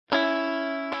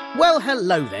Well,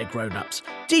 hello there, grown-ups.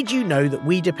 Did you know that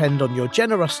we depend on your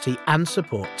generosity and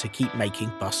support to keep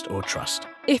making Bust or Trust?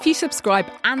 If you subscribe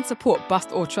and support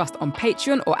Bust or Trust on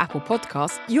Patreon or Apple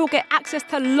Podcasts, you'll get access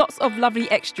to lots of lovely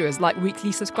extras like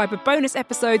weekly subscriber bonus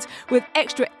episodes with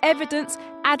extra evidence,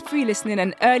 ad-free listening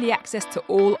and early access to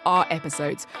all our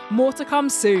episodes. More to come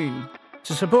soon.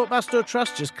 To support Bust or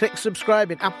Trust, just click subscribe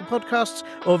in Apple Podcasts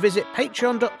or visit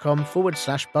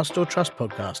patreon.com/Bust or Trust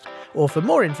podcast. Or for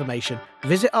more information,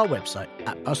 visit our website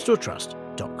at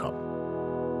bustortrust.com.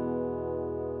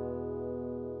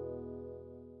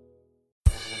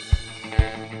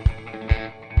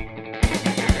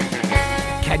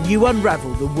 Can you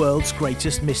unravel the world's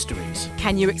greatest mysteries?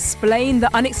 Can you explain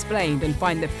the unexplained and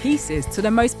find the pieces to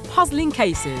the most puzzling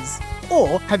cases?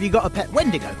 Or have you got a pet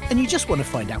Wendigo and you just want to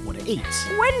find out what it eats?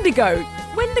 Wendigo?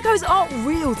 Wendigos aren't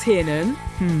real, Tiernan.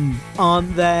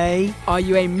 Aren't they? Are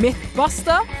you a myth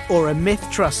buster? Or a myth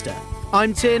truster?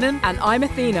 I'm Tiernan. And I'm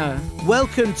Athena.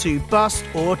 Welcome to Bust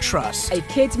or Trust, a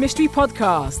kids' mystery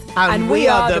podcast. And we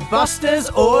are the Busters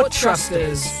or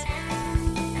Trusters.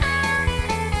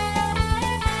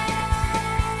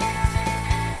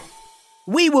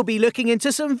 We will be looking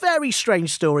into some very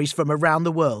strange stories from around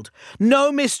the world.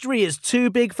 No mystery is too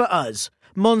big for us.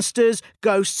 Monsters,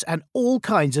 ghosts, and all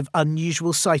kinds of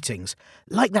unusual sightings.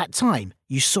 Like that time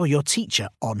you saw your teacher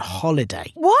on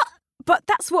holiday. What? But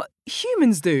that's what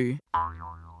humans do.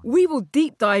 We will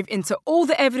deep dive into all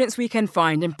the evidence we can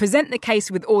find and present the case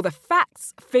with all the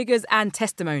facts, figures and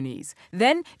testimonies.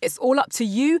 Then it's all up to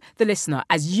you, the listener,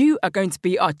 as you are going to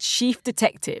be our chief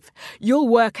detective. You'll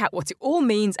work out what it all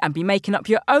means and be making up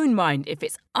your own mind if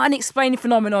it's unexplained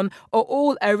phenomenon or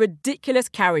all a ridiculous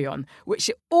carry-on, which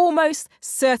it almost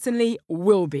certainly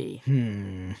will be.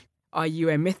 Are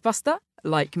you a mythbuster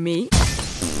like me?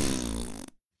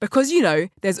 Because, you know,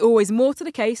 there's always more to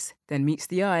the case than meets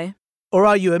the eye. Or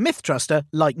are you a myth truster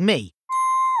like me?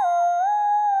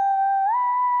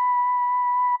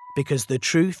 Because the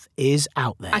truth is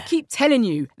out there. I keep telling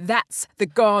you, that's the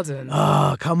garden.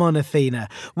 Oh, come on, Athena.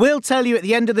 We'll tell you at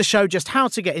the end of the show just how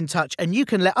to get in touch, and you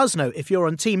can let us know if you're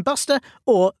on Team Buster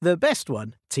or the best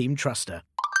one, Team Truster.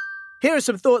 Here are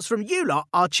some thoughts from you lot,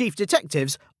 our chief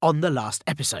detectives, on the last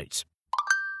episodes.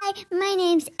 Hi, my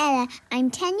name's Ella. I'm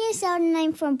 10 years old and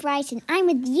I'm from Brighton. I'm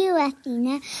with you,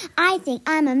 Athena. I think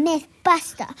I'm a myth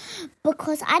buster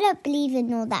because I don't believe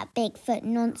in all that Bigfoot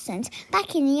nonsense.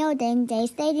 Back in the olden days,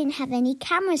 they didn't have any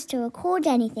cameras to record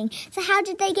anything. So how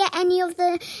did they get any of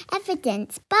the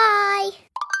evidence? Bye!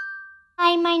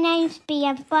 Hi, my name's Bea.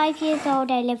 I'm 5 years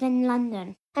old. I live in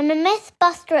London. I'm a myth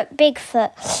buster at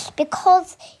Bigfoot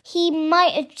because he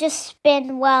might have just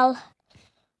been,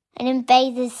 an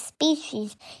invasive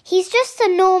species. He's just a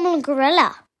normal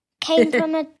gorilla. Came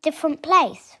from a different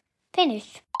place.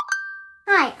 Finished.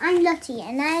 Hi, I'm Lottie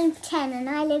and I'm 10 and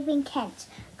I live in Kent.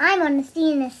 I'm on the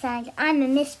Athena side. I'm a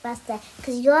mythbuster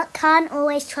because you can't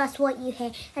always trust what you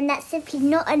hear and that's simply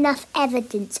not enough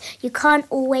evidence. You can't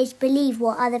always believe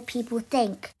what other people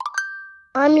think.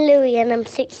 I'm Louie and I'm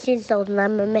 6 years old and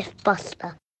I'm a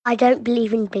mythbuster. I don't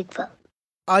believe in Bigfoot.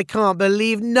 I can't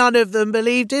believe none of them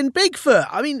believed in Bigfoot.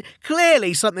 I mean,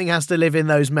 clearly something has to live in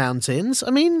those mountains.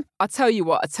 I'll tell you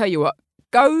what.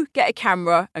 Go get a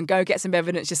camera and go get some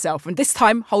evidence yourself. And this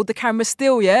time, hold the camera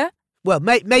still, yeah? Well,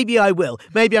 maybe I will.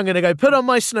 Maybe I'm going to go put on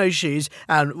my snowshoes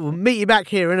and we'll meet you back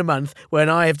here in a month when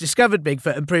I have discovered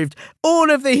Bigfoot and proved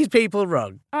all of these people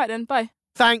wrong. All right then, bye.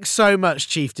 Thanks so much,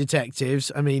 Chief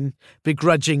Detectives.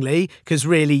 Begrudgingly, because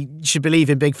really you should believe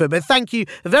in Bigfoot. But thank you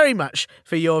very much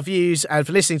for your views and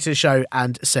for listening to the show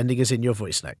and sending us in your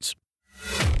voice notes.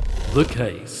 The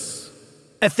Case.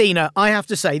 Athena, I have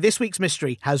to say, this week's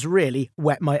mystery has really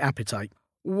whet my appetite.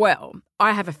 Well,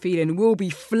 I have a feeling we'll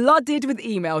be flooded with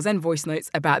emails and voice notes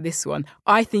about this one.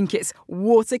 I think it's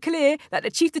water clear that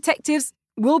the Chief Detectives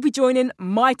will be joining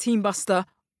my Team Buster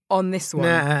on this one.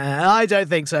 Nah, I don't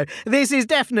think so. This is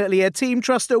definitely a Team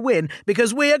Truster win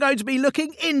because we are going to be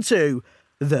looking into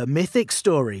the mythic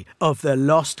story of the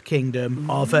lost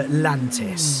kingdom of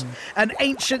Atlantis, an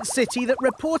ancient city that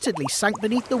reportedly sank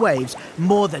beneath the waves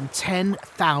more than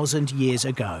 10,000 years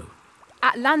ago.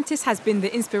 Atlantis has been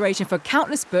the inspiration for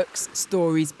countless books,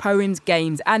 stories, poems,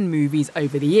 games and movies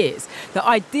over the years. The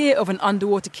idea of an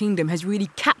underwater kingdom has really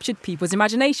captured people's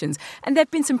imaginations, and there have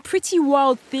been some pretty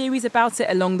wild theories about it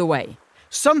along the way.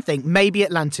 Some think maybe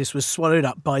Atlantis was swallowed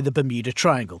up by the Bermuda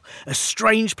Triangle, a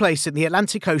strange place in the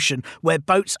Atlantic Ocean where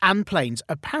boats and planes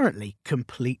apparently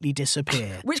completely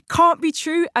disappear. Which can't be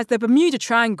true, as the Bermuda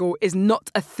Triangle is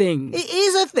not a thing. It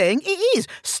is a thing, it is.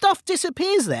 Stuff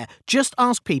disappears there. Just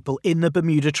ask people in the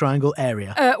Bermuda Triangle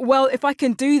area. Well, if I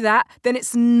can do that, then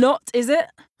it's not, is it?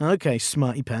 OK,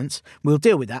 smarty pants. We'll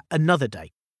deal with that another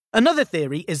day. Another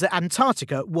theory is that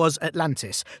Antarctica was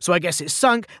Atlantis, so I guess it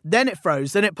sunk, then it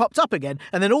froze, then it popped up again,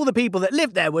 and then all the people that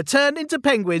lived there were turned into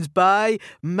penguins by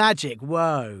magic.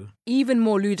 Whoa. Even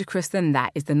more ludicrous than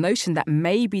that is the notion that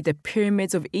maybe the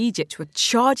pyramids of Egypt were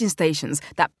charging stations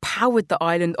that powered the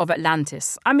island of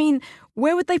Atlantis. I mean,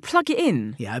 where would they plug it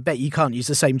in? Yeah, I bet you can't use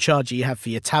the same charger you have for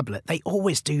your tablet. They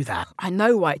always do that. I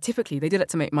know why. Typically, they do that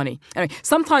to make money. Anyway,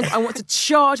 sometimes I want to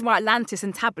charge my Atlantis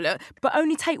and tablet, but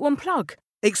only take one plug.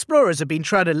 Explorers have been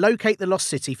trying to locate the lost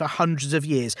city for hundreds of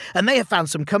years, and they have found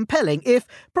some compelling, if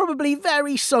probably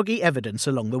very soggy evidence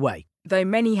along the way. Though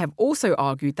many have also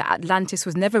argued that Atlantis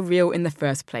was never real in the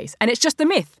first place, and it's just a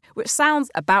myth, which sounds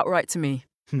about right to me.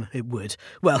 It would.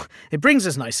 Well, it brings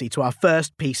us nicely to our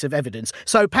first piece of evidence,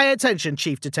 so pay attention,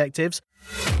 Chief Detectives.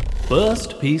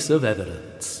 First piece of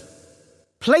evidence.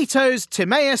 Plato's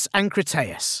Timaeus and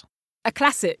Critias. A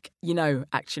classic,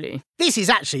 actually. This is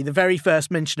actually the very first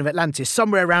mention of Atlantis,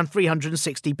 somewhere around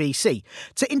 360 BC.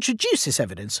 To introduce this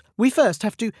evidence, we first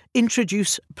have to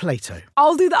introduce Plato.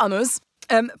 I'll do the honours.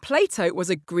 Plato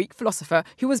was a Greek philosopher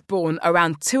who was born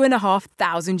around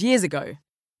 2,500 years ago.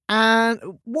 And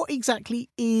what exactly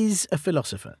is a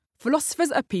philosopher?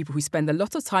 Philosophers are people who spend a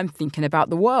lot of time thinking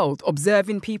about the world,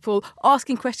 observing people,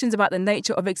 asking questions about the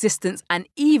nature of existence, and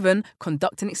even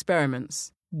conducting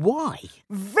experiments. Why?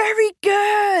 Very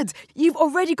good! You've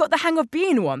already got the hang of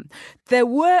being one. There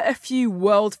were a few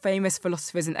world-famous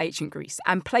philosophers in ancient Greece,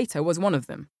 and Plato was one of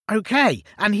them. OK,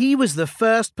 and he was the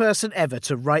first person ever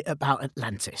to write about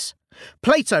Atlantis.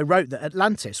 Plato wrote that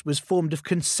Atlantis was formed of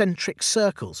concentric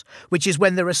circles, which is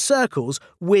when there are circles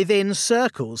within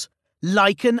circles,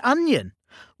 like an onion.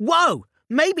 Whoa!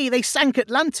 Maybe they sank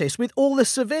Atlantis with all the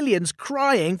civilians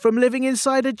crying from living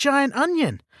inside a giant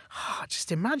onion.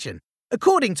 Just imagine.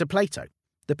 According to Plato,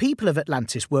 the people of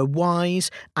Atlantis were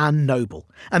wise and noble,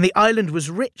 and the island was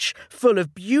rich, full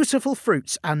of beautiful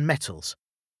fruits and metals.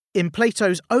 In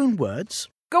Plato's own words...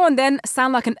 Go on then,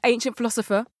 sound like an ancient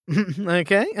philosopher.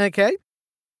 OK.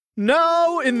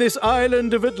 Now in this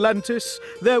island of Atlantis,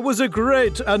 there was a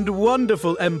great and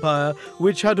wonderful empire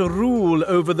which had a rule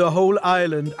over the whole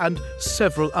island and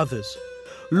several others.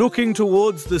 Looking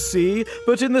towards the sea,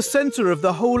 but in the centre of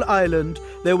the whole island,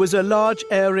 there was a large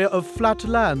area of flat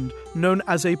land known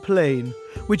as a plain,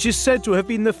 which is said to have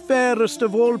been the fairest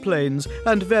of all plains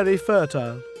and very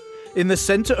fertile. In the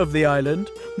centre of the island,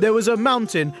 there was a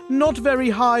mountain not very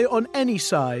high on any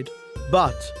side,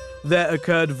 but there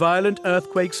occurred violent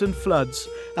earthquakes and floods,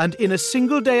 and in a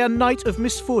single day and night of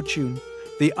misfortune,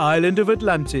 the island of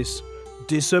Atlantis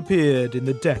disappeared in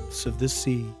the depths of the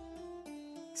sea.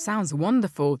 Sounds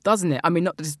wonderful, doesn't it? I mean,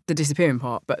 not the disappearing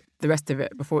part, but the rest of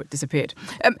it before it disappeared.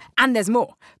 And there's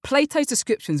more. Plato's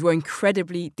descriptions were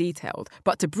incredibly detailed,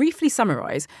 but to briefly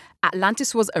summarise,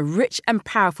 Atlantis was a rich and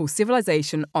powerful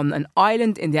civilization on an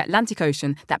island in the Atlantic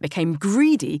Ocean that became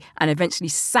greedy and eventually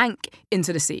sank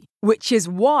into the sea, which is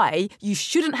why you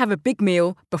shouldn't have a big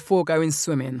meal before going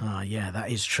swimming. Yeah,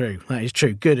 that is true.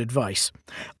 Good advice.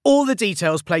 All the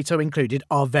details Plato included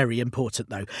are very important,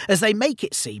 though, as they make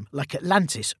it seem like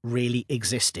Atlantis really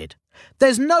existed.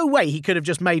 There's no way he could have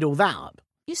just made all that up.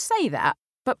 You say that,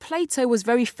 but Plato was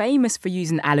very famous for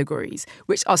using allegories,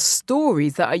 which are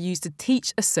stories that are used to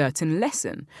teach a certain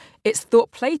lesson. It's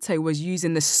thought Plato was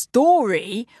using the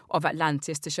story of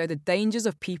Atlantis to show the dangers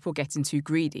of people getting too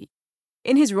greedy.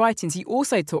 In his writings, he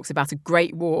also talks about a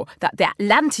great war that the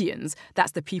Atlanteans,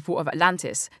 that's the people of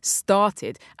Atlantis,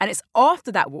 started, and it's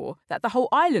after that war that the whole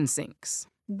island sinks.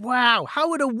 Wow, how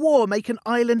would a war make an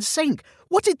island sink?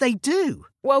 What did they do?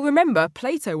 Well, remember,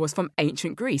 Plato was from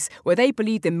ancient Greece, where they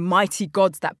believed in mighty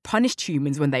gods that punished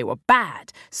humans when they were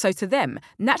bad. So to them,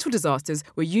 natural disasters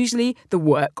were usually the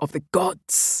work of the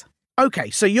gods. OK,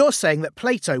 so you're saying that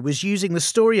Plato was using the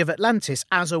story of Atlantis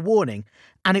as a warning,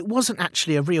 and it wasn't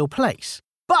actually a real place.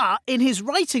 But in his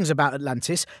writings about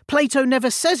Atlantis, Plato never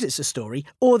says it's a story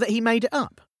or that he made it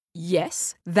up.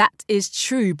 Yes, that is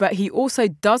true, but he also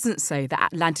doesn't say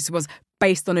that Atlantis was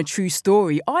based on a true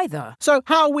story either. So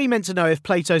how are we meant to know if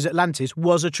Plato's Atlantis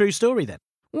was a true story then?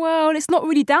 Well, it's not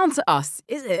really down to us,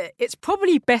 is it? It's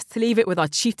probably best to leave it with our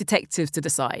chief detectives to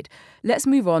decide. Let's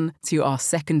move on to our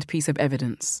second piece of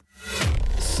evidence.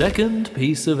 Second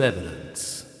piece of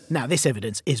evidence. Now, this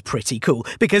evidence is pretty cool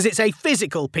because it's a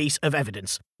physical piece of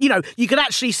evidence. You know, you can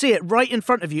actually see it right in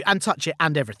front of you and touch it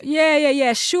and everything.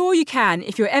 Yeah, sure you can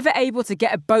if you're ever able to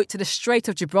get a boat to the Strait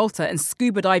of Gibraltar and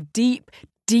scuba dive deep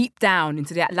down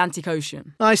into the Atlantic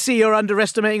Ocean. I see you're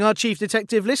underestimating our chief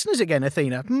detective listeners again,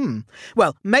 Athena.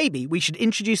 Well, maybe we should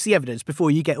introduce the evidence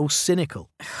before you get all cynical.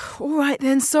 All right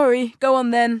then, sorry. Go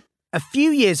on then. A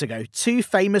few years ago, two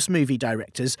famous movie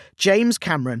directors, James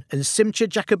Cameron and Simcha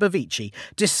Jacobovici,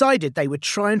 decided they would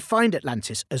try and find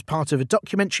Atlantis as part of a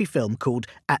documentary film called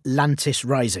Atlantis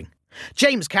Rising.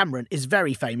 James Cameron is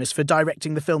very famous for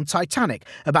directing the film Titanic,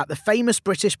 about the famous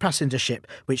British passenger ship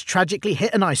which tragically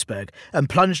hit an iceberg and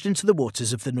plunged into the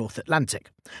waters of the North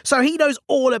Atlantic. So he knows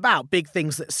all about big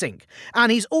things that sink, and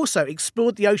he's also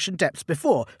explored the ocean depths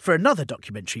before for another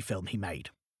documentary film he made.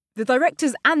 The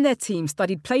directors and their team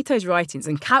studied Plato's writings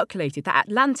and calculated that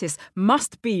Atlantis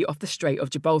must be off the Strait of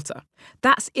Gibraltar.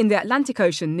 That's in the Atlantic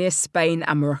Ocean near Spain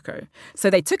and Morocco. So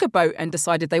they took a boat and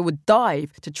decided they would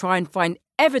dive to try and find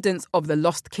evidence of the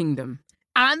lost kingdom.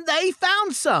 And they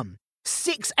found some!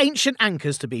 6 ancient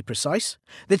anchors, to be precise.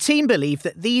 The team believe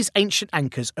that these ancient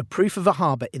anchors are proof of a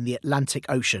harbour in the Atlantic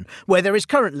Ocean, where there is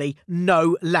currently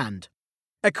no land.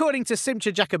 According to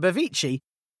Simcha Jacobovici,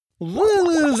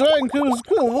 these anchors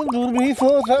could be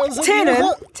 4,000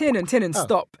 Tiernan,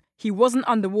 stop. He wasn't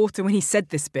underwater when he said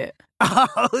this bit.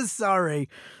 Oh, sorry.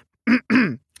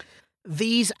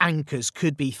 These anchors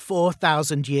could be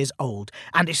 4,000 years old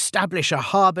and establish a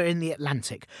harbour in the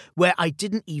Atlantic where I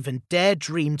didn't even dare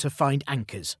dream to find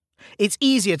anchors. It's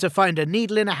easier to find a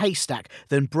needle in a haystack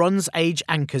than Bronze Age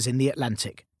anchors in the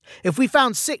Atlantic. If we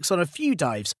found 6 on a few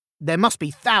dives, there must be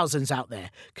thousands out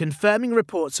there, confirming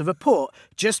reports of a port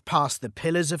just past the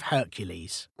Pillars of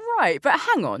Hercules. Right, but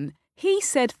hang on. He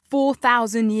said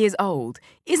 4,000 years old.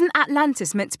 Isn't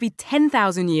Atlantis meant to be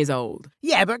 10,000 years old?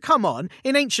 Yeah, but come on.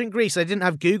 In ancient Greece, they didn't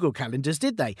have Google calendars,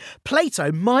 did they?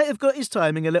 Plato might have got his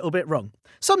timing a little bit wrong.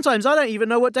 Sometimes I don't even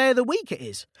know what day of the week it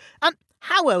is. And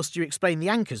how else do you explain the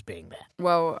anchors being there?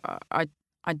 Well,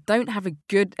 I don't have a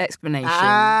good explanation.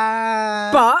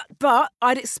 But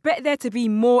I'd expect there to be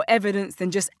more evidence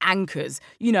than just anchors.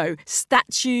 You know,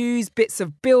 statues, bits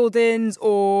of buildings,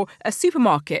 or a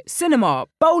supermarket, cinema,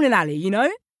 bowling alley, you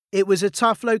know? It was a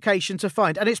tough location to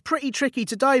find, and it's pretty tricky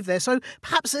to dive there, so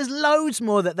perhaps there's loads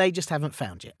more that they just haven't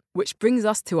found yet. Which brings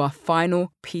us to our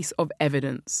final piece of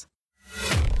evidence.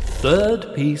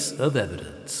 Third piece of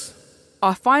evidence.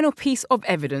 Our final piece of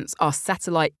evidence are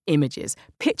satellite images,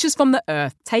 pictures from the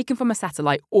Earth taken from a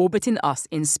satellite orbiting us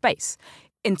in space.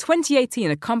 In 2018,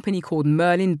 a company called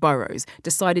Merlin Burrows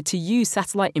decided to use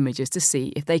satellite images to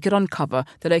see if they could uncover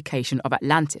the location of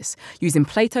Atlantis, using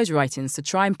Plato's writings to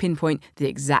try and pinpoint the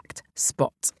exact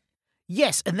spot.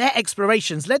 Yes, and their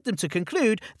explorations led them to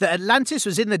conclude that Atlantis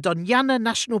was in the Doñana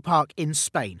National Park in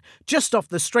Spain, just off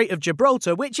the Strait of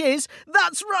Gibraltar, which is,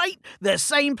 that's right, the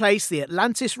same place the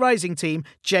Atlantis Rising team,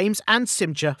 James and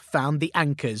Simcha, found the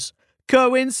anchors.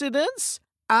 Coincidence?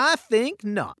 I think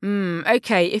not.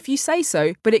 OK, if you say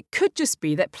so, but it could just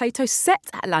be that Plato set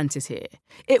Atlantis here.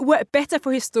 It worked better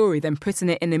for his story than putting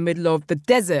it in the middle of the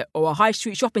desert or a high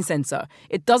street shopping centre.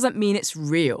 It doesn't mean it's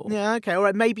real. Yeah, OK, all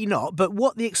right, maybe not, but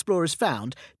what the explorers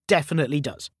found definitely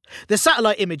does. The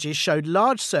satellite images showed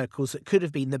large circles that could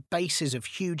have been the bases of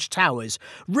huge towers,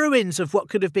 ruins of what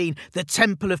could have been the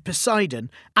Temple of Poseidon,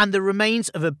 and the remains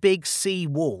of a big sea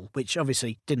wall, which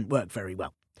obviously didn't work very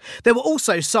well. There were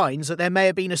also signs that there may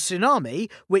have been a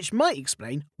tsunami, which might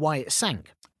explain why it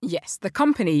sank. Yes, the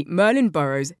company, Merlin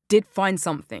Burrows, did find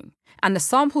something. And the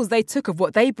samples they took of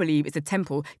what they believe is a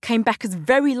temple came back as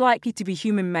very likely to be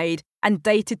human-made and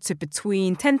dated to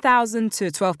between 10,000 to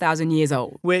 12,000 years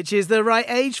old. Which is the right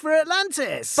age for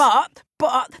Atlantis. But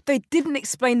they didn't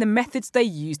explain the methods they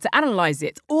used to analyse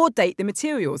it or date the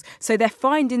materials, so their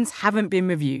findings haven't been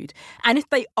reviewed. And if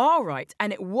they are right,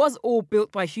 and it was all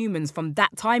built by humans from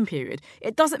that time period,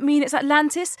 it doesn't mean it's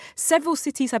Atlantis. Several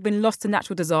cities have been lost to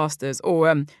natural disasters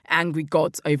or angry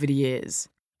gods over the years.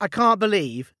 I can't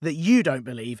believe that you don't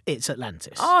believe it's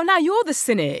Atlantis. Oh, now you're the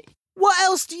cynic. What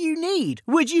else do you need?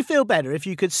 Would you feel better if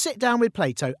you could sit down with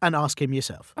Plato and ask him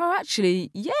yourself? Oh, actually,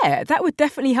 yeah, that would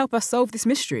definitely help us solve this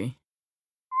mystery.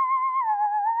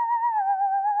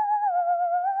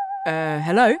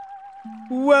 Hello?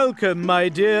 Welcome, my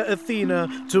dear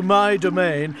Athena, to my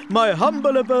domain, my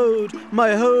humble abode,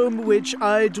 my home which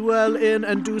I dwell in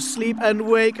and do sleep and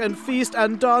wake and feast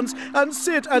and dance and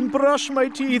sit and brush my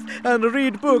teeth and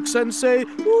read books and say,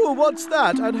 ooh, what's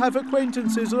that? And have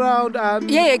acquaintances round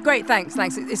and... Yeah, great, thanks.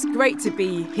 It's great to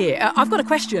be here. I've got a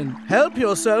question. Help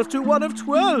yourself to one of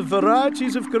 12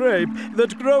 varieties of grape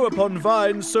that grow upon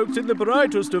vines soaked in the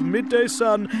brightest of midday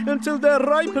sun until their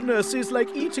ripeness is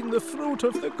like eating the fruit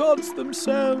of the gods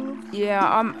themselves. Yeah,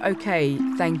 I'm okay,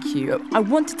 thank you. I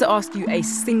wanted to ask you a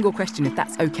single question, if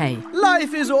that's okay.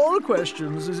 Life is all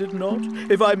questions, is it not?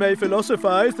 If I may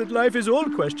philosophise that life is all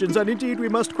questions, and indeed we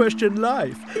must question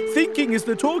life. Thinking is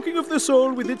the talking of the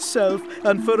soul with itself,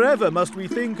 and forever must we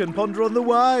think and ponder on the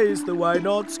whys, the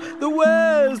why-nots, the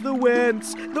wheres, the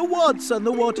whence, the whats and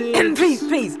the what-ifs.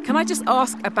 Please, can I just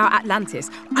ask about Atlantis?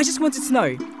 I just wanted to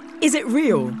know, is it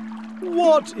real?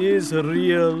 What is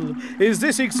real? Is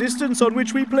this existence on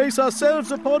which we place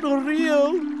ourselves upon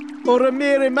real? Or a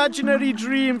mere imaginary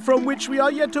dream from which we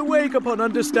are yet to wake upon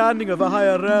understanding of a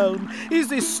higher realm? Is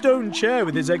this stone chair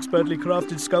with its expertly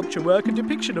crafted sculpture work a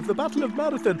depiction of the Battle of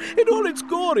Marathon in all its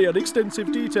gory and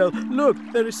extensive detail? Look,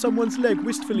 there is someone's leg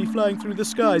wistfully flying through the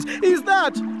skies. Is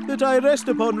that I rest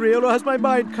upon real, or has my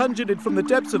mind conjured it from the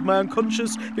depths of my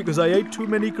unconscious because I ate too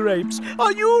many grapes?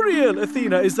 Are you real,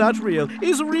 Athena? Is that real?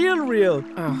 Is real?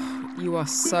 Oh, you are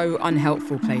so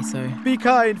unhelpful, Plato. Be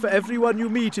kind, for everyone you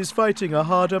meet is fighting a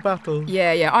harder battle.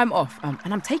 Yeah, I'm off, and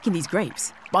I'm taking these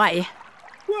grapes. Bye.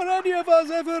 Were any of us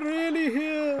ever really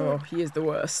here? Oh, he is the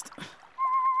worst.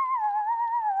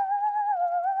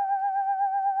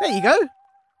 There you go.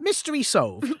 Mystery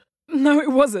solved. No,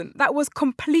 it wasn't. That was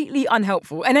completely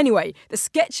unhelpful. And anyway, the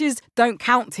sketches don't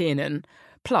count, Tiernan.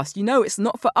 Plus, you know it's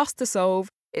not for us to solve.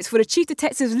 It's for the chief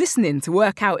detectives listening to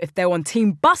work out if they're on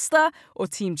Team Buster or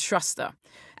Team Truster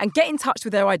and get in touch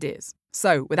with their ideas.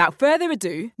 So, without further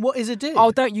ado... What is ado?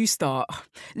 Oh, don't you start.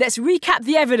 Let's recap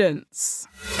the evidence.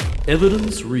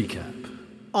 Evidence recap.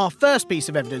 Our first piece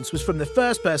of evidence was from the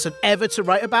first person ever to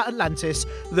write about Atlantis,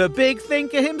 the big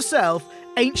thinker himself,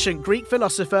 ancient Greek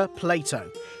philosopher Plato.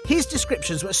 His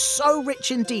descriptions were so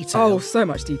rich in detail. Oh, so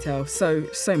much detail. So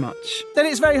much. Then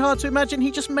it's very hard to imagine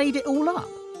he just made it all up.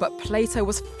 But Plato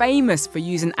was famous for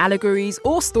using allegories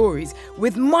or stories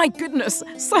with, my goodness,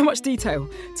 so much detail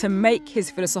to make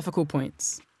his philosophical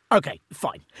points. OK,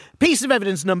 fine. Piece of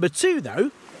evidence number 2,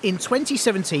 though. In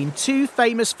 2017, 2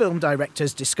 famous film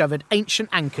directors discovered ancient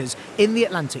anchors in the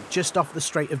Atlantic just off the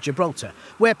Strait of Gibraltar,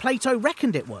 where Plato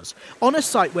reckoned it was, on a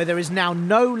site where there is now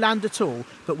no land at all,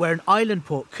 but where an island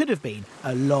port could have been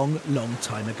a long, long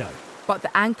time ago. But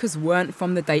the anchors weren't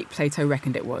from the date Plato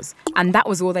reckoned it was. And that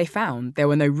was all they found. There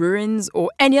were no ruins or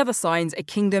any other signs a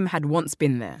kingdom had once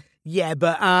been there. Yeah,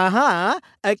 but a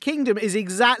kingdom is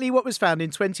exactly what was found in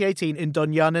 2018 in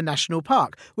Doñana National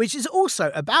Park, which is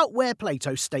also about where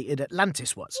Plato stated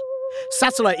Atlantis was.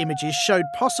 Satellite images showed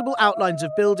possible outlines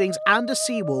of buildings and a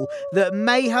seawall that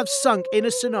may have sunk in a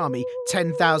tsunami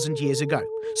 10,000 years ago.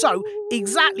 So,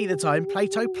 exactly the time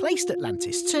Plato placed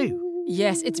Atlantis too.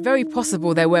 Yes, it's very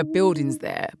possible there were buildings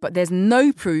there, but there's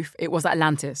no proof it was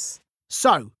Atlantis.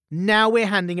 So, now we're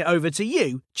handing it over to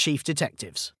you, Chief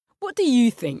Detectives. What do you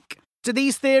think? Do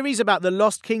these theories about the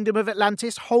lost kingdom of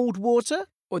Atlantis hold water?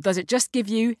 Or does it just give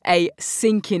you a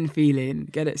sinking feeling?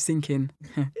 Get it? Sinking.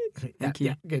 Thank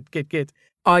you. Yeah, good.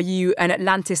 Are you an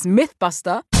Atlantis myth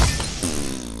buster?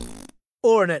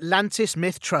 Or an Atlantis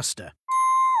myth truster?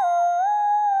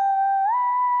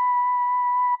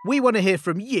 We want to hear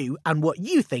from you and what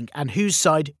you think and whose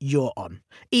side you're on.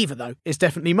 Either, though, is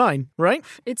definitely mine, right?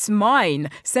 It's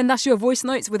mine. Send us your voice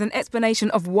notes with an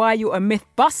explanation of why you're a myth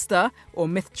buster or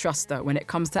myth truster when it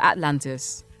comes to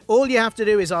Atlantis. All you have to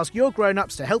do is ask your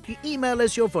grown-ups to help you email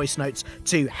us your voice notes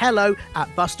to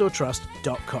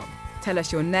hello@bustortrust.com. Tell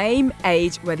us your name,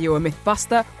 age, whether you're a myth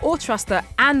buster or truster,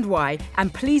 and why.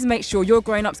 And please make sure your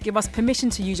grown-ups give us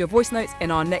permission to use your voice notes in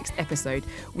our next episode.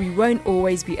 We won't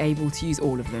always be able to use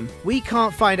all of them. We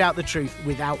can't find out the truth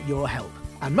without your help.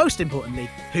 And most importantly,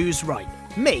 who's right,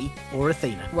 me or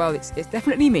Athena? Well, it's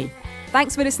definitely me.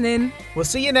 Thanks for listening. We'll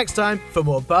see you next time for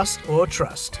more Bust or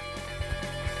Trust.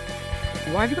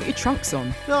 Why have you got your trunks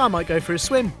on? Oh, I might go for a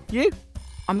swim. You?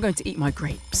 I'm going to eat my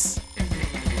grapes.